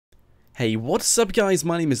Hey, what's up guys,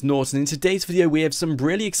 my name is Norton, and in today's video we have some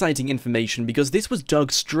really exciting information because this was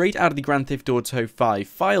dug straight out of the Grand Theft Auto 5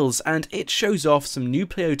 files, and it shows off some new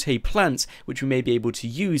peyote plants which we may be able to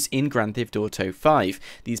use in Grand Theft Auto 5.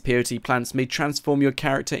 These peyote plants may transform your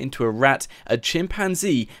character into a rat, a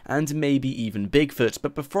chimpanzee, and maybe even Bigfoot.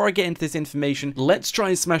 But before I get into this information, let's try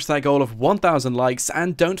and smash that goal of 1000 likes,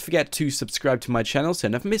 and don't forget to subscribe to my channel so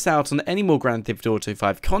you never miss out on any more Grand Theft Auto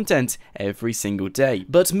 5 content every single day.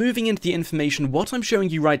 But moving into the information, what I'm showing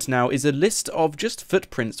you right now is a list of just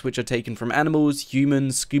footprints which are taken from animals,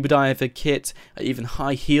 humans, scuba diver kit, even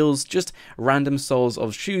high heels, just random soles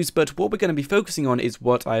of shoes. But what we're going to be focusing on is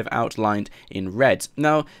what I have outlined in red.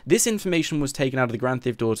 Now, this information was taken out of the Grand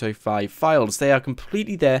Theft Auto 5 files. They are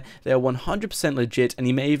completely there, they are 100% legit, and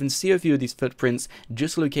you may even see a few of these footprints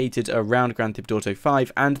just located around Grand Theft Auto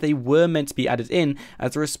 5, and they were meant to be added in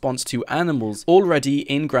as a response to animals already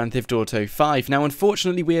in Grand Theft Auto 5. Now,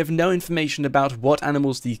 unfortunately, we have no information about what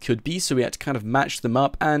animals these could be, so we had to kind of match them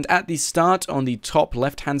up. And at the start, on the top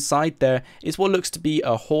left hand side, there is what looks to be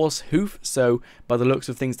a horse hoof. So by the looks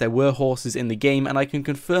of things, there were horses in the game, and I can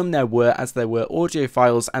confirm there were, as there were audio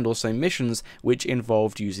files and also missions which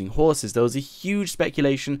involved using horses. There was a huge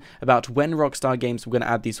speculation about when Rockstar Games were going to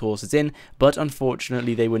add these horses in, but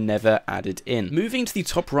unfortunately they were never added in. Moving to the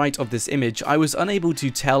top right of this image, I was unable to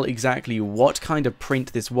tell exactly what kind of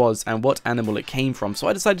print this was and what animal it came from, so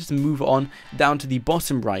I decided to move on down to the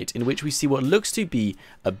bottom right, in which we see what looks to be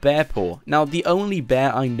a bear paw. Now, the only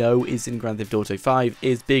bear I know is in Grand Theft Auto 5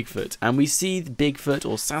 is Bigfoot, and we see Bigfoot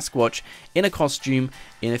or Sasquatch in a costume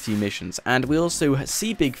in a few missions, and we also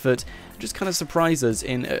see Bigfoot just kind of surprise us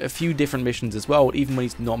in a few different missions as well, even when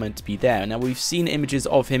he's not meant to be there. Now, we've seen images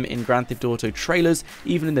of him in Grand Theft Auto trailers,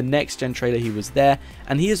 even in the next gen trailer he was there,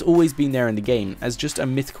 and he has always been there in the game as just a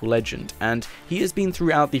mythical legend, and he has been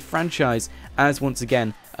throughout the franchise as, once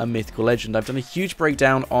again, a mythical legend. I've done a huge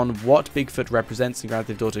breakdown on what Bigfoot represents in Grand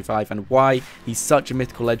Theft Auto 5 and why he's such a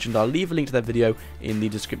mythical legend. I'll leave a link to that video in the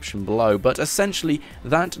description below. But essentially,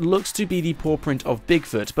 that looks to be the paw print of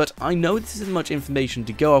Bigfoot, but I know this isn't much information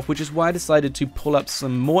to go off, which is why I decided to pull up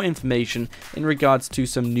some more information in regards to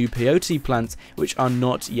some new peyote plants which are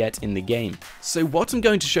not yet in the game. So what I'm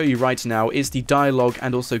going to show you right now is the dialogue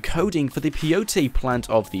and also coding for the peyote plant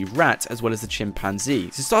of the rat as well as the chimpanzee.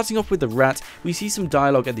 So starting off with the rat, we see some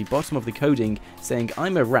dialogue at the bottom of the coding saying,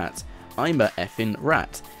 "I'm a rat, I'm a effing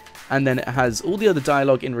rat." And then it has all the other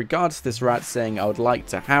dialogue in regards to this rat saying, "I would like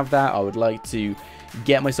to have that, I would like to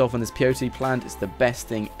get myself on this peyote plant, it's the best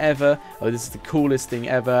thing ever, oh this is the coolest thing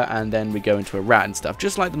ever," and then we go into a rat and stuff,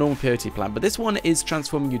 just like the normal peyote plant. But this one is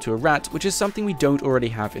transforming you to a rat, which is something we don't already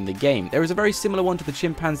have in the game. There is a very similar one to the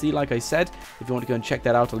chimpanzee, like I said. If you want to go and check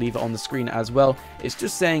that out, I'll leave it on the screen as well. It's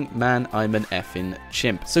just saying, "Man, I'm an effing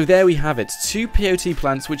chimp." So there we have it, two peyote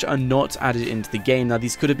plants which are not added into the game. Now,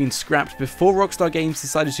 these could have been scrapped before Rockstar Games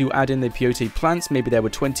decided to add in the peyote plants. Maybe there were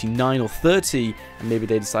 29 or 30, and maybe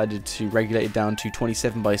they decided to regulate it down to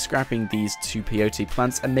 27 by scrapping these two peyote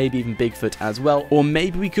plants, and maybe even Bigfoot as well. Or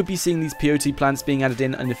maybe we could be seeing these peyote plants being added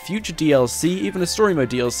in a future DLC, even a story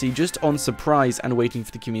mode DLC, just on surprise and waiting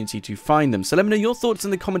for the community to find them. So let me know your thoughts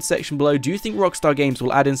in the comment section below. Do you think Rockstar Games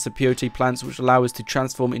will add in some peyote plants which allow us to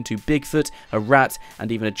transform into Bigfoot, a rat,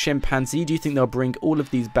 and even a chimpanzee? Do you think they'll bring all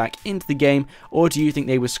of these back into the game, or do you think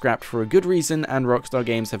they were scrapped for a good reason and Rockstar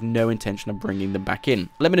Games have no intention of bringing them back in?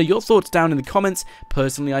 Let me know your thoughts down in the comments.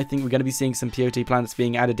 Personally, I think we're going to be seeing some peyote plants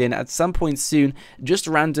being added in at some point soon, just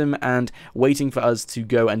random and waiting for us to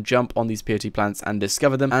go and jump on these peyote plants and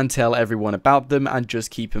discover them and tell everyone about them and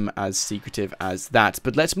just keep them as secretive as that.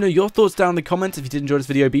 But let me know your thoughts down in the comments. If you did enjoy this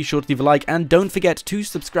video, be sure to leave a like, and don't forget to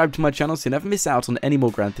subscribe to my channel so you never miss out on any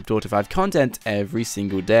more Grand Theft Auto 5 content every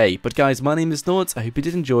single day. But guys, my name is Nort, I hope you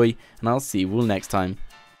did enjoy, and I'll see you all next time.